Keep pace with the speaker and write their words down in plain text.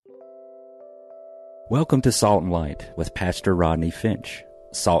Welcome to Salt and Light with Pastor Rodney Finch.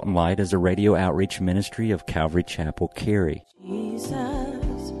 Salt and Light is a radio outreach ministry of Calvary Chapel, Cary. Jesus,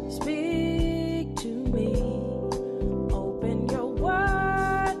 speak to me. Open your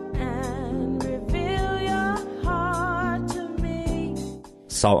word and reveal your heart to me.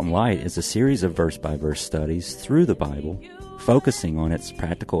 Salt and Light is a series of verse-by-verse studies through the Bible, focusing on its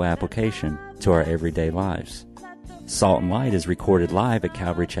practical application to our everyday lives. Salt and Light is recorded live at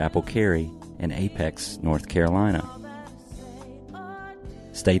Calvary Chapel, Cary in Apex, North Carolina.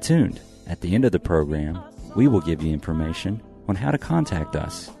 Stay tuned. At the end of the program, we will give you information on how to contact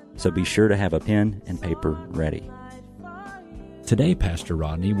us, so be sure to have a pen and paper ready. Today, Pastor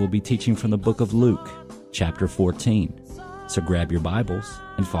Rodney will be teaching from the book of Luke, chapter 14. So grab your Bibles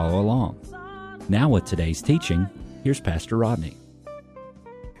and follow along. Now with today's teaching, here's Pastor Rodney.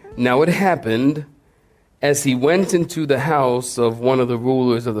 Now it happened, as he went into the house of one of the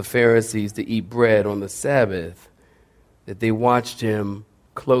rulers of the Pharisees to eat bread on the Sabbath, that they watched him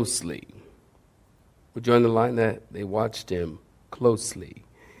closely. Would you underline that? They watched him closely.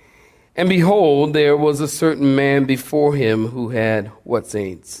 And behold, there was a certain man before him who had, what,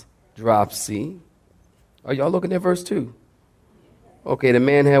 saints? Dropsy. Are y'all looking at verse 2? Okay, the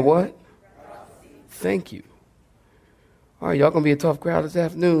man had what? Thank you. All right, y'all going to be a tough crowd this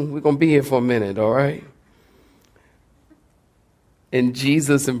afternoon. We're going to be here for a minute, all right? And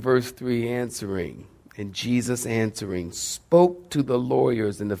Jesus in verse 3 answering, spoke to the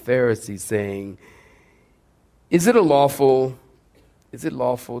lawyers and the Pharisees, saying, Is it lawful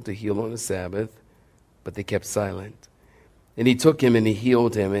to heal on the Sabbath? But they kept silent. And he took him and he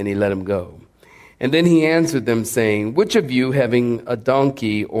healed him and he let him go. And then he answered them, saying, Which of you, having a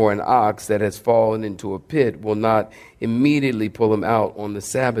donkey or an ox that has fallen into a pit, will not immediately pull him out on the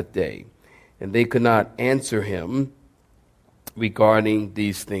Sabbath day? And they could not answer him regarding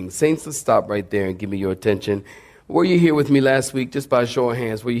these things. Saints, let's stop right there and give me your attention. Were you here with me last week? Just by a show of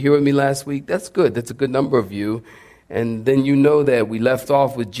hands. Were you here with me last week? That's good. That's a good number of you. And then you know that we left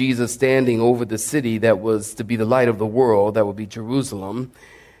off with Jesus standing over the city that was to be the light of the world, that would be Jerusalem.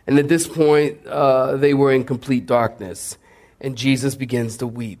 And at this point, they were in complete darkness. And Jesus begins to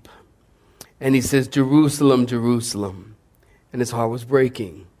weep. And he says, Jerusalem, Jerusalem. And his heart was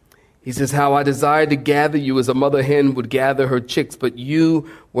breaking. He says, How I desired to gather you as a mother hen would gather her chicks, but you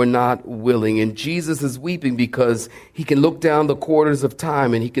were not willing. And Jesus is weeping because he can look down the quarters of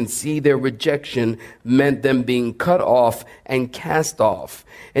time and he can see their rejection meant them being cut off and cast off.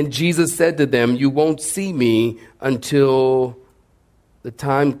 And Jesus said to them, You won't see me until the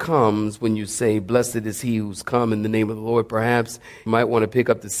time comes when you say, Blessed is he who's come in the name of the Lord. Perhaps you might want to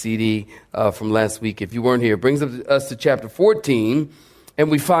pick up the CD from last week if you weren't here. It brings us to chapter 14. And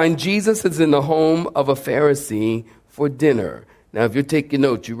we find Jesus is in the home of a Pharisee for dinner. Now, if you're taking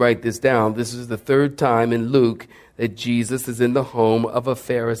notes, you write this down. This is the third time in Luke that Jesus is in the home of a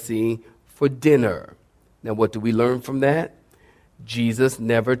Pharisee for dinner. Now, what do we learn from that? Jesus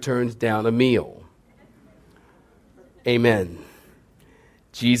never turns down a meal. Amen.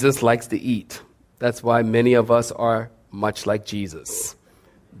 Jesus likes to eat. That's why many of us are much like Jesus,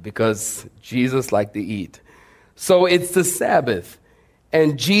 because Jesus liked to eat. So it's the Sabbath.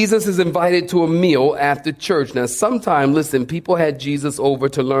 And Jesus is invited to a meal after church. Now, sometime, listen, people had Jesus over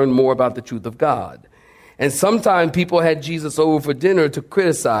to learn more about the truth of God. And sometime people had Jesus over for dinner to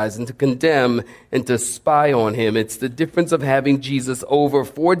criticize and to condemn and to spy on him. It's the difference of having Jesus over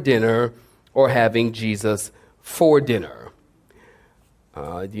for dinner or having Jesus for dinner.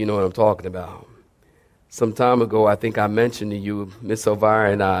 Do you know what I'm talking about? Some time ago, I think I mentioned to you, Miss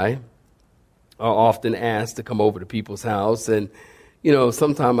Elvira and I are often asked to come over to people's house. And you know,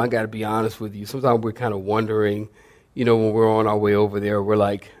 sometimes I got to be honest with you. Sometimes we're kind of wondering, you know, when we're on our way over there, we're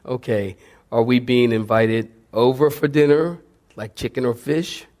like, okay, are we being invited over for dinner, like chicken or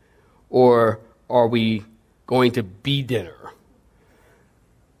fish? Or are we going to be dinner?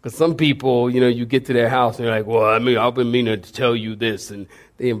 Because some people, you know, you get to their house and they're like, well, I mean, I've been meaning to tell you this. And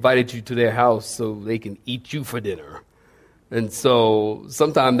they invited you to their house so they can eat you for dinner. And so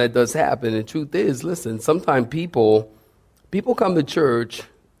sometimes that does happen. And the truth is, listen, sometimes people come to church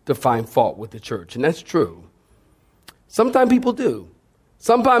to find fault with the church, and that's true. Sometimes people do.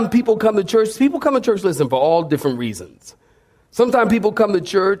 Sometimes people come to church, listen, for all different reasons. Sometimes people come to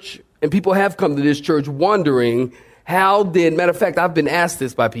church, and people have come to this church wondering matter of fact, I've been asked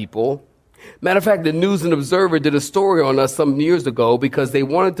this by people. Matter of fact, the News and Observer did a story on us some years ago because they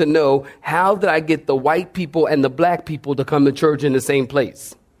wanted to know, how did I get the white people and the black people to come to church in the same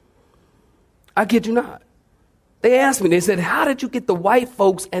place? I kid you not. They asked me, they said, how did you get the white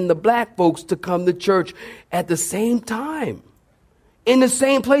folks and the black folks to come to church at the same time? in the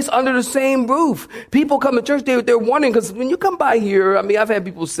same place, under the same roof. People come to church, they're wondering, because when you come by here, I mean, I've had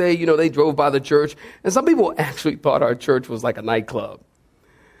people say, they drove by the church, and some people actually thought our church was like a nightclub.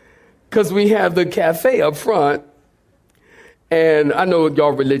 Because we have the cafe up front, and I know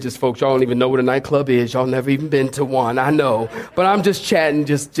y'all religious folks, y'all don't even know what a nightclub is. Y'all never even been to one, I know. But I'm just chatting,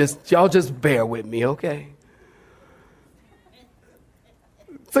 y'all just bear with me, okay?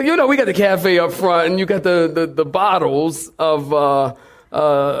 So, we got the cafe up front, and you got the bottles of, what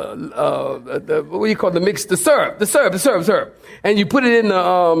do you call the syrup. And you put it in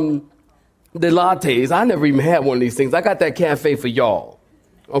the lattes. I never even had one of these things. I got that cafe for y'all,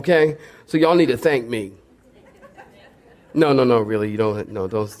 okay? So y'all need to thank me. No, really, you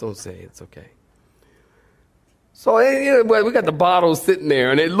don't say it. It's okay. So we got the bottles sitting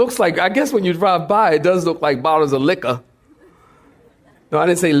there, and it looks like, I guess when you drive by, it does look like bottles of liquor. No, I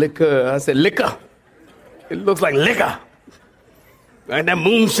didn't say liquor. I said liquor. It looks like liquor. Like that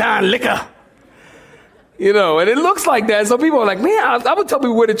moonshine liquor. And it looks like that. So people are like, man, I would tell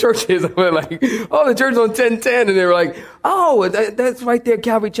people where the church is. I'm like, oh, the church is on 1010. And they were like, oh, that's right there,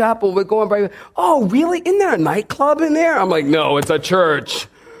 Calvary Chapel. We're going right. Oh, really? Isn't there a nightclub in there? I'm like, no, it's a church.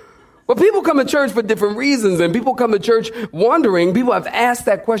 But people come to church for different reasons, and people come to church wondering. People have asked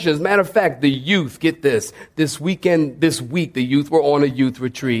that question. As a matter of fact, the youth, get this week, the youth were on a youth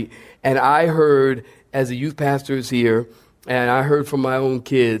retreat. And I heard, as a youth pastor is here, and I heard from my own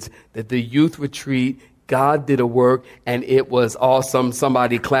kids, that the youth retreat, God did a work, and it was awesome.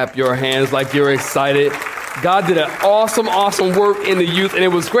 Somebody clap your hands like you're excited. God did an awesome, awesome work in the youth, and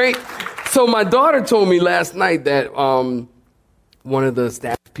it was great. So my daughter told me last night that one of the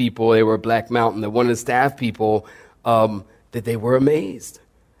staff people, they were at Black Mountain, that one of the staff people, that they were amazed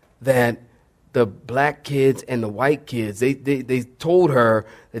that the black kids and the white kids, they told her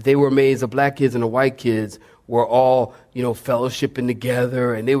that they were amazed the black kids and the white kids were all, fellowshipping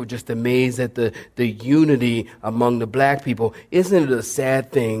together, and they were just amazed at the unity among the black people. Isn't it a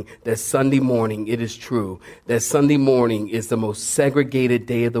sad thing that Sunday morning, it is true, that Sunday morning is the most segregated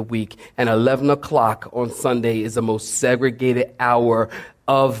day of the week, and 11 o'clock on Sunday is the most segregated hour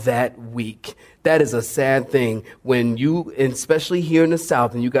of that week. That is a sad thing when you, especially here in the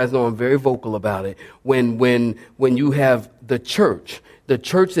South, and you guys know I'm very vocal about it, when you have the church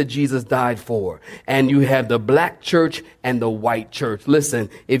that Jesus died for, and you have the black church and the white church. Listen,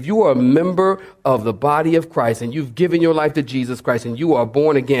 if you are a member of the body of Christ and you've given your life to Jesus Christ and you are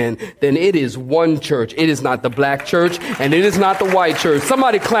born again, then it is one church. It is not the black church and it is not the white church.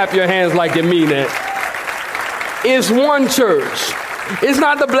 Somebody clap your hands like you mean it. It's one church. It's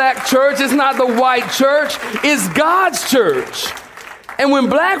not the black church. It's not the white church. It's God's church. And when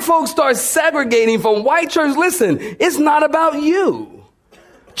black folks start segregating from white church, listen, it's not about you.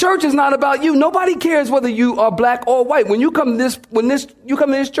 Church is not about you. Nobody cares whether you are black or white. When you come to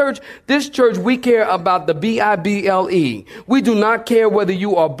this church, we care about the Bible. We do not care whether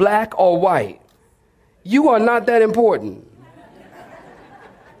you are black or white. You are not that important.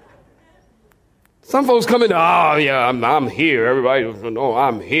 Some folks come in, oh yeah, I'm here. Everybody know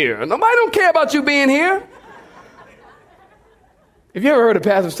I'm here. Nobody don't care about you being here. Have you ever heard a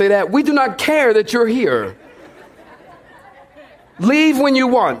pastor say that? We do not care that you're here. Leave when you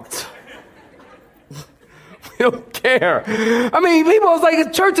want. We don't care. I mean, people is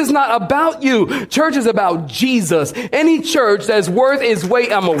like, church is not about you. Church is about Jesus. Any church that's worth its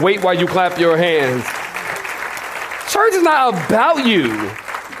weight, I'm going to wait while you clap your hands. Church is not about you.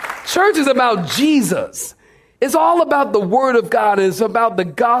 Church is about Jesus. It's all about the word of God, and it's about the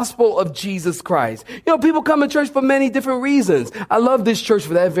gospel of Jesus Christ. People come to church for many different reasons. I love this church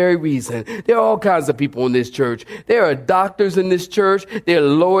for that very reason. There are all kinds of people in this church. There are doctors in this church. There are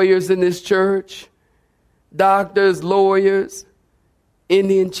lawyers in this church. Doctors, lawyers,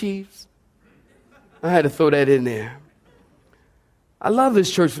 Indian chiefs. I had to throw that in there. I love this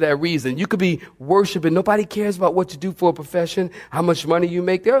church for that reason. You could be worshiping. Nobody cares about what you do for a profession, how much money you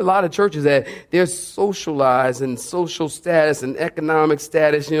make. There are a lot of churches that they're socialized and social status and economic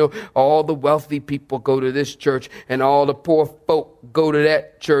status. All the wealthy people go to this church and all the poor folk go to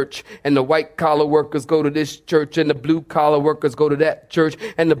that church, and the white collar workers go to this church and the blue collar workers go to that church,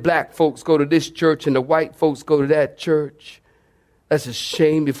 and the black folks go to this church and the white folks go to that church. That's a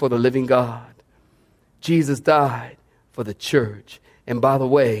shame before the living God. Jesus died for the church. And by the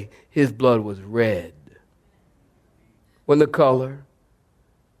way, his blood was red. When the color,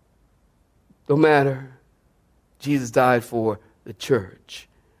 don't matter. Jesus died for the church,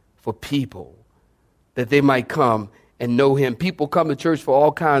 for people, that they might come and know him. People come to church for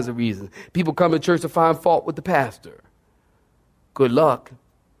all kinds of reasons. People come to church to find fault with the pastor. Good luck.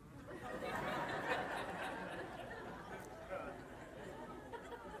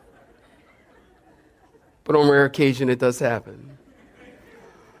 but on rare occasion it does happen.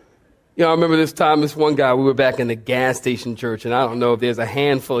 You know, I remember this time, this one guy, we were back in the gas station church, and I don't know if there's a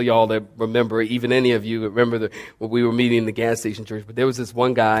handful of y'all that remember, even any of you that remember when we were meeting in the gas station church, but there was this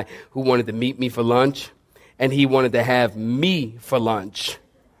one guy who wanted to meet me for lunch, and he wanted to have me for lunch.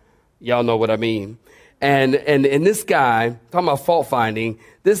 Y'all know what I mean. And this guy, talking about fault finding,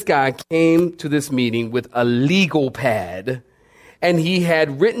 this guy came to this meeting with a legal pad, and he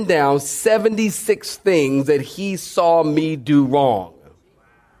had written down 76 things that he saw me do wrong.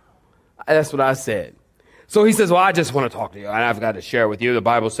 That's what I said. So he says, well, I just want to talk to you, and I've got to share with you. The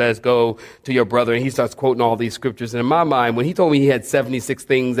Bible says, go to your brother, and he starts quoting all these scriptures. And in my mind, when he told me he had 76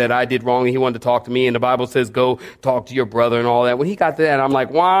 things that I did wrong, and he wanted to talk to me, and the Bible says, go talk to your brother and all that. When he got to that, I'm like,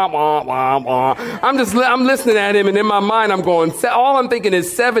 wah, wah, wah, wah. I'm listening at him, and in my mind, I'm going, all I'm thinking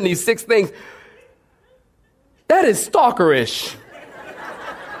is 76 things. That is stalkerish.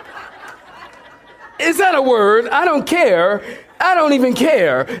 Is that a word? I don't care. I don't even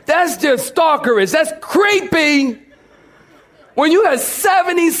care. That's just stalkerish. That's creepy. When you had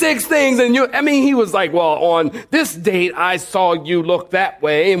 76 things and he was like, well, on this date, I saw you look that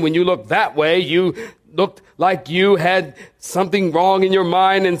way. And when you looked that way, you looked like you had something wrong in your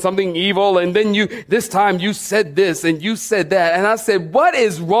mind and something evil. And then this time you said this and you said that. And I said, what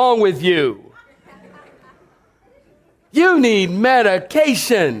is wrong with you? You need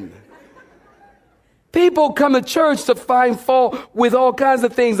medication. People come to church to find fault with all kinds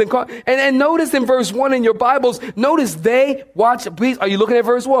of things. And notice in verse 1 in your Bibles, notice they watched, please, are you looking at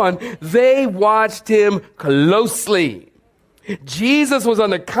verse 1? They watched him closely. Jesus was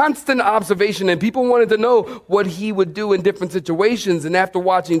under constant observation, and people wanted to know what he would do in different situations. And after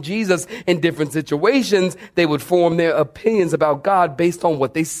watching Jesus in different situations, they would form their opinions about God based on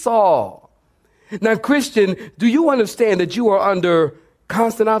what they saw. Now, Christian, do you understand that you are under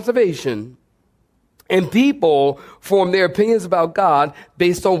constant observation? And people form their opinions about God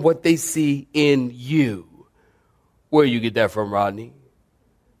based on what they see in you. Where you get that from, Rodney?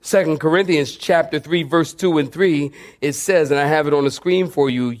 2 Corinthians chapter 3, verse 2 and 3, it says, and I have it on the screen for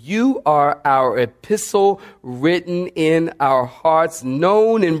you, you are our epistle written in our hearts,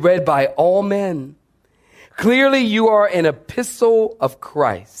 known and read by all men. Clearly, you are an epistle of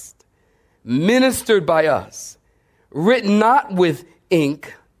Christ, ministered by us, written not with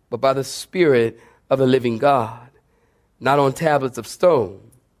ink, but by the Spirit of the living God, not on tablets of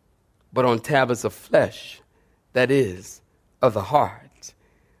stone, but on tablets of flesh, that is, of the heart.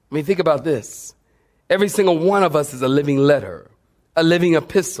 I mean, think about this. Every single one of us is a living letter, a living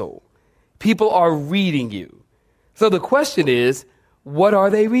epistle. People are reading you. So the question is, what are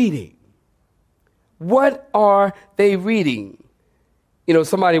they reading? What are they reading? You know,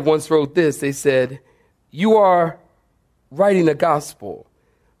 somebody once wrote this. They said, you are writing the gospel,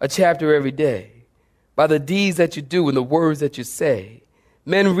 a chapter every day, by the deeds that you do and the words that you say.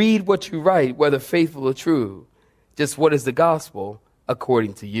 Men read what you write, whether faithful or true. Just what is the gospel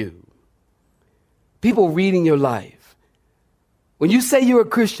according to you? People reading your life. When you say you're a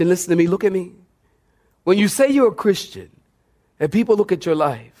Christian, listen to me, look at me. When you say you're a Christian and people look at your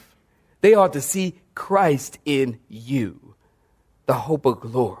life, they ought to see Christ in you, the hope of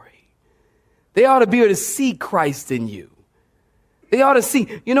glory. They ought to be able to see Christ in you. They ought to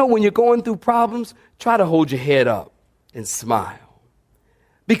see, you know, when you're going through problems, try to hold your head up and smile.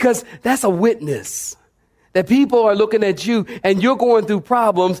 Because that's a witness that people are looking at you and you're going through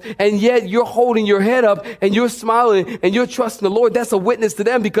problems and yet you're holding your head up and you're smiling and you're trusting the Lord. That's a witness to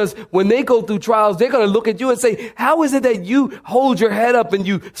them, because when they go through trials, they're going to look at you and say, how is it that you hold your head up and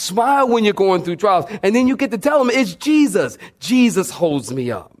you smile when you're going through trials? And then you get to tell them, it's Jesus. Jesus holds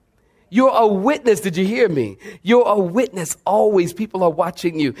me up. You're a witness. Did you hear me? You're a witness always. People are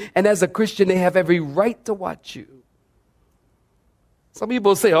watching you. And as a Christian, they have every right to watch you. Some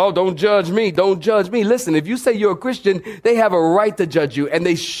people say, oh, don't judge me. Don't judge me. Listen, if you say you're a Christian, they have a right to judge you, and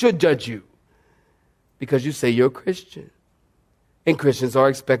they should judge you because you say you're a Christian. And Christians are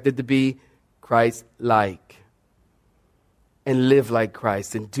expected to be Christ-like and live like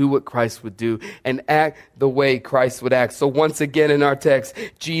Christ and do what Christ would do and act the way Christ would act. So once again in our text,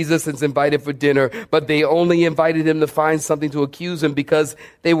 Jesus is invited for dinner, but they only invited him to find something to accuse him because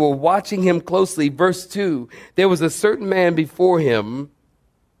they were watching him closely. Verse 2, there was a certain man before him.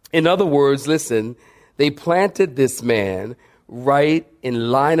 In other words, listen, they planted this man right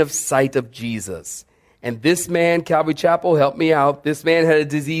in line of sight of Jesus. And this man, Calvary Chapel, help me out. This man had a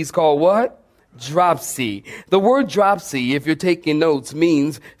disease called what? Dropsy. The word dropsy, if you're taking notes,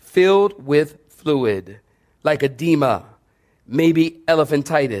 means filled with fluid, like edema, maybe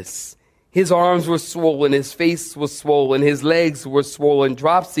elephantitis. His arms were swollen, his face was swollen, his legs were swollen.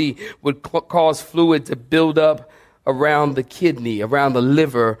 Dropsy would cause fluid to build up around the kidney, around the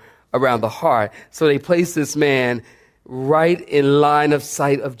liver, around the heart. So they placed this man right in line of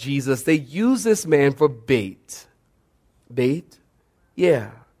sight of Jesus. They used this man for bait. Bait?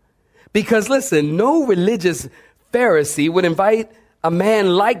 Yeah. Because listen, no religious Pharisee would invite a man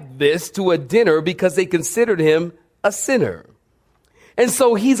like this to a dinner because they considered him a sinner. And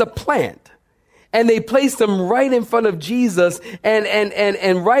so he's a plant. And they placed him right in front of Jesus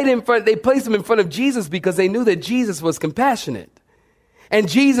and right in front, they placed him in front of Jesus because they knew that Jesus was compassionate. And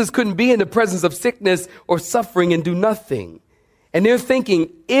Jesus couldn't be in the presence of sickness or suffering and do nothing. And they're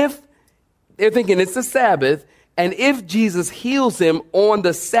thinking it's the Sabbath, and if Jesus heals him on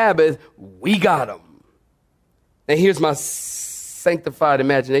the Sabbath, we got him. And here's my sanctified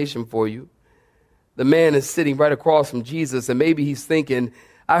imagination for you. The man is sitting right across from Jesus, and maybe he's thinking,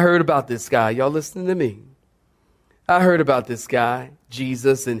 I heard about this guy. Y'all listening to me? I heard about this guy,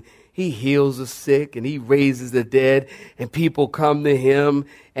 Jesus, and he heals the sick and he raises the dead, and people come to him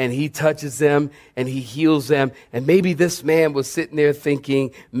and he touches them and he heals them. And maybe this man was sitting there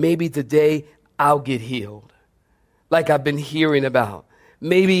thinking, maybe today I'll get healed like I've been hearing about.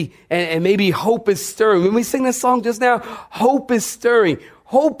 Maybe, and maybe hope is stirring. When we sing that song just now, hope is stirring.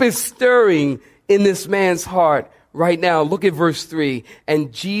 Hope is stirring in this man's heart right now. Look at verse 3.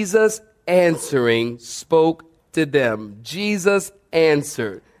 And Jesus answering spoke to them. Jesus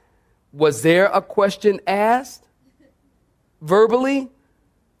answered. Was there a question asked verbally?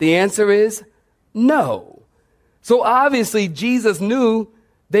 The answer is no. So obviously Jesus knew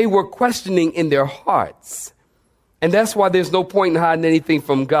they were questioning in their hearts. And that's why there's no point in hiding anything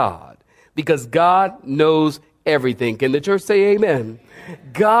from God, because God knows everything. Can the church say amen?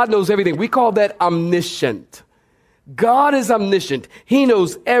 God knows everything. We call that omniscient. God is omniscient. He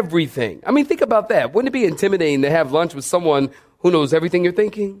knows everything. I mean, think about that. Wouldn't it be intimidating to have lunch with someone who knows everything you're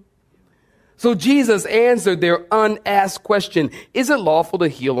thinking? So Jesus answered their unasked question, is it lawful to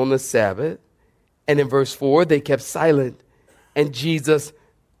heal on the Sabbath? And in verse 4, they kept silent, and Jesus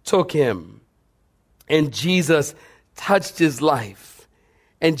took him. And Jesus touched his life.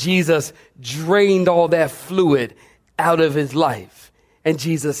 And Jesus drained all that fluid out of his life. And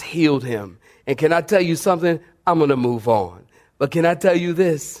Jesus healed him. And can I tell you something? I'm going to move on. But can I tell you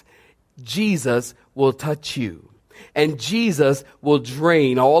this? Jesus will touch you. And Jesus will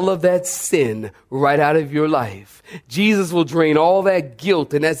drain all of that sin right out of your life. Jesus will drain all that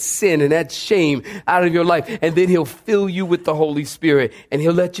guilt and that sin and that shame out of your life. And then he'll fill you with the Holy Spirit and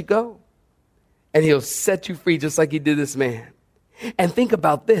he'll let you go. And he'll set you free just like he did this man. And think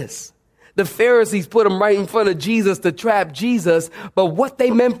about this. The Pharisees put him right in front of Jesus to trap Jesus. But what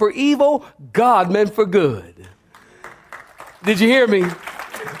they meant for evil, God meant for good. Did you hear me?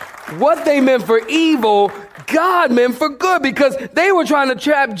 What they meant for evil, God meant for good, because they were trying to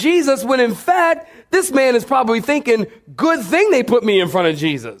trap Jesus when in fact, this man is probably thinking, good thing they put me in front of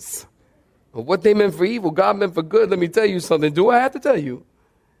Jesus. But what they meant for evil, God meant for good. Let me tell you something. Do I have to tell you?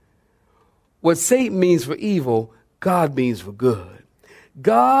 What Satan means for evil, God means for good.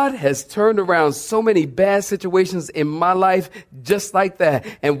 God has turned around so many bad situations in my life just like that.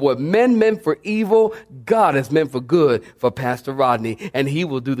 And what men meant for evil, God has meant for good for Pastor Rodney. And he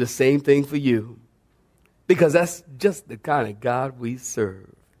will do the same thing for you. Because that's just the kind of God we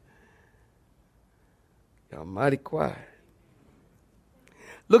serve. Y'all mighty quiet.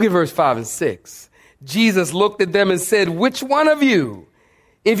 Look at verse 5 and 6. Jesus looked at them and said, which one of you,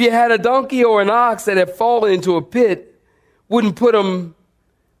 if you had a donkey or an ox that had fallen into a pit, wouldn't pull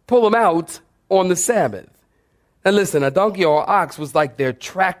them out on the Sabbath? And listen, a donkey or ox was like their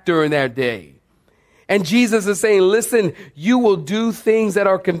tractor in that day. And Jesus is saying, listen, you will do things that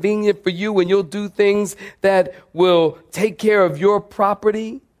are convenient for you, and you'll do things that will take care of your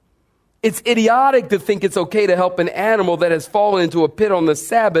property. It's idiotic to think it's okay to help an animal that has fallen into a pit on the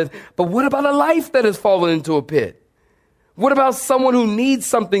Sabbath. But what about a life that has fallen into a pit? What about someone who needs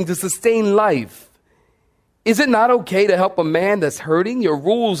something to sustain life? Is it not okay to help a man that's hurting? Your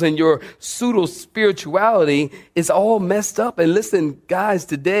rules and your pseudo-spirituality is all messed up. And listen, guys,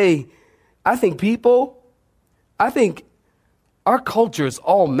 today, I think our culture is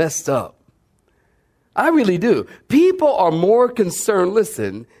all messed up. I really do. People are more concerned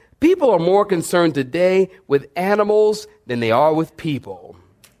today with animals than they are with people.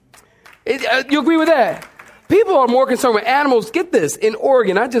 You agree with that? People are more concerned with animals. Get this. In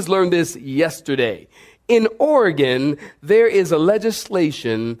Oregon, I just learned this yesterday. In Oregon, there is a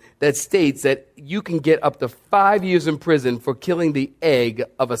legislation that states that you can get up to 5 years in prison for killing the egg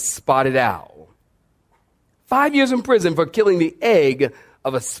of a spotted owl. 5 years in prison for killing the egg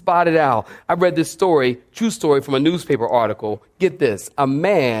of a spotted owl. I read this story, true story, from a newspaper article. Get this. A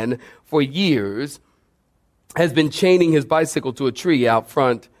man for years has been chaining his bicycle to a tree out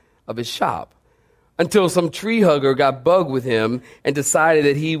front of his shop until some tree hugger got bugged with him and decided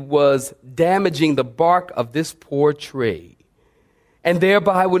that he was damaging the bark of this poor tree, and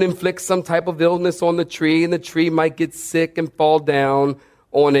thereby would inflict some type of illness on the tree, and the tree might get sick and fall down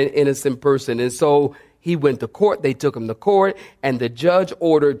on an innocent person. And so he went to court. They took him to court, and the judge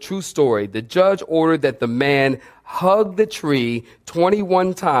ordered, true story, the judge ordered that the man hug the tree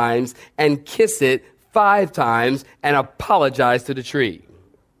 21 times and kiss it 5 times and apologize to the tree.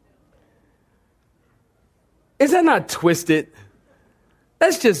 Is that not twisted?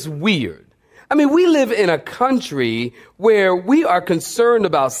 That's just weird. I mean, we live in a country where we are concerned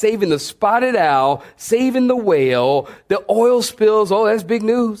about saving the spotted owl, saving the whale, the oil spills. Oh, that's big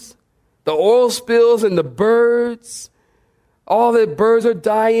news. The oil spills and the birds. All the birds are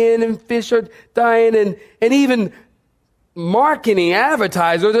dying and fish are dying, and even marketing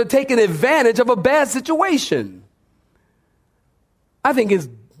advertisers are taking advantage of a bad situation. I think it's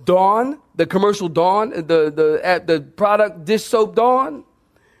Dawn, the commercial Dawn, the product dish soap Dawn.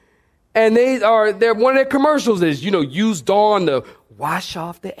 And they're one of their commercials is, use Dawn to wash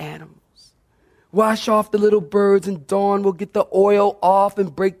off the animals. Wash off the little birds, and Dawn will get the oil off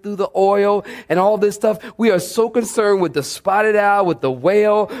and break through the oil and all this stuff. We are so concerned with the spotted owl, with the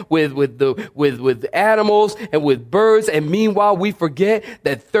whale, with animals and with birds. And meanwhile, we forget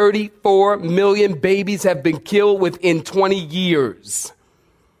that 34 million babies have been killed within 20 years.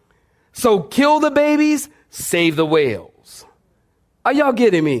 So kill the babies, save the whales. Are y'all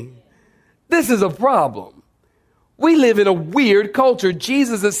getting me? This is a problem. We live in a weird culture.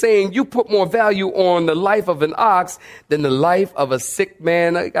 Jesus is saying you put more value on the life of an ox than the life of a sick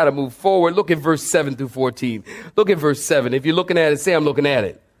man. I got to move forward. Look at verse 7 through 14. Look at verse 7. If you're looking at it, say I'm looking at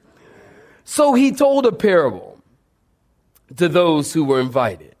it. So he told a parable to those who were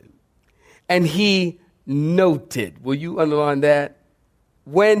invited. And he noted, will you underline that?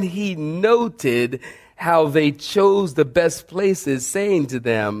 When he noted how they chose the best places, saying to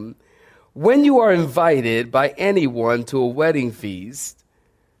them, when you are invited by anyone to a wedding feast,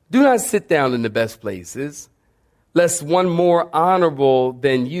 do not sit down in the best places, lest one more honorable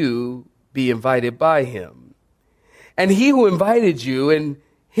than you be invited by him. And he who invited you and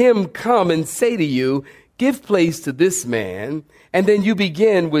him come and say to you, give place to this man, and then you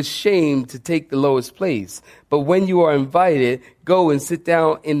begin with shame to take the lowest place. But when you are invited, go and sit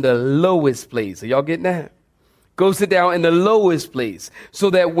down in the lowest place. Are y'all getting that? Go sit down in the lowest place, so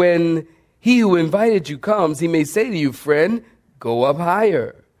that when he who invited you comes, he may say to you, friend, go up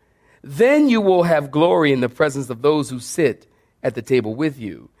higher. Then you will have glory in the presence of those who sit at the table with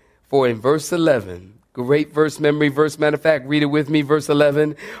you. For in verse 11, great verse, memory verse, matter of fact, read it with me, verse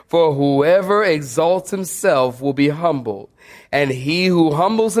 11. For whoever exalts himself will be humbled, and he who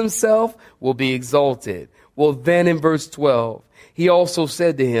humbles himself will be exalted. Well, then in verse 12, he also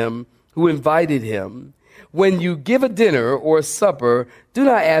said to him who invited him, when you give a dinner or a supper, do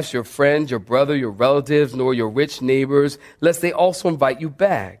not ask your friends, your brother, your relatives, nor your rich neighbors, lest they also invite you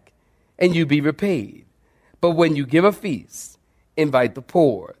back, and you be repaid. But when you give a feast, invite the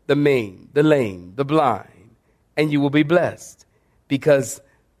poor, the maimed, the lame, the blind, and you will be blessed, because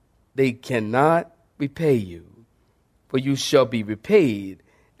they cannot repay you, for you shall be repaid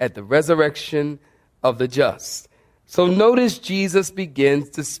at the resurrection of the just. So notice Jesus begins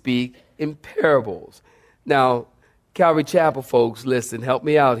to speak in parables. Now, Calvary Chapel folks, listen, help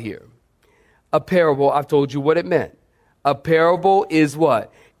me out here. A parable, I've told you what it meant. A parable is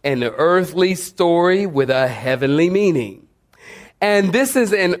what? An earthly story with a heavenly meaning. And this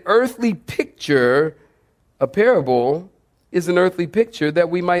is an earthly picture. A parable is an earthly picture that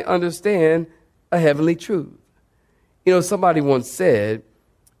we might understand a heavenly truth. Somebody once said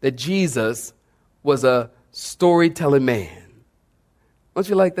that Jesus was a storytelling man. Don't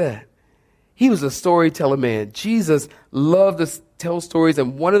you like that? He was a storyteller man. Jesus loved to tell stories,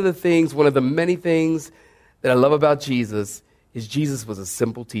 and one of the many things that I love about Jesus is Jesus was a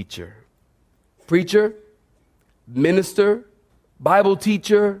simple teacher. Preacher, minister, Bible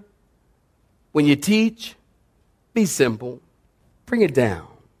teacher. When you teach, be simple. Bring it down.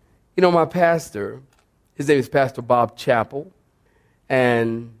 My pastor, his name is Pastor Bob Chappell,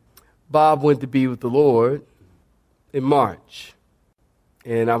 and Bob went to be with the Lord in March.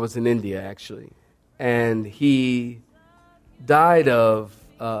 And I was in India, actually. And he died of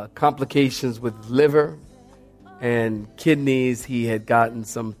complications with liver and kidneys. He had gotten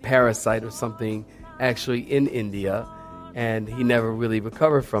some parasite or something actually in India, and he never really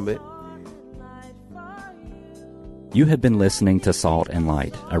recovered from it. You have been listening to Salt and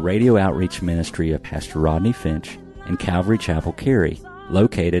Light, a radio outreach ministry of Pastor Rodney Finch and Calvary Chapel, Cary,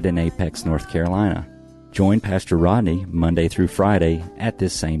 located in Apex, North Carolina. Join Pastor Rodney Monday through Friday at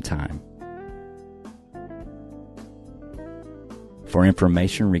this same time. For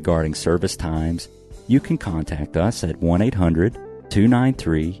information regarding service times, you can contact us at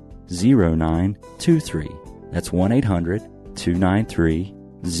 1-800-293-0923. That's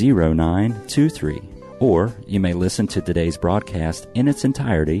 1-800-293-0923. Or you may listen to today's broadcast in its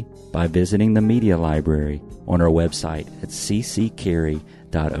entirety by visiting the media library on our website at cccary.org.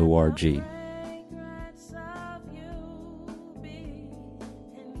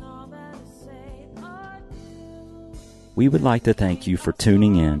 We would like to thank you for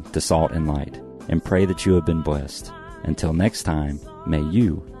tuning in to Salt and Light and pray that you have been blessed. Until next time, may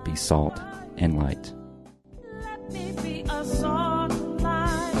you be salt and light.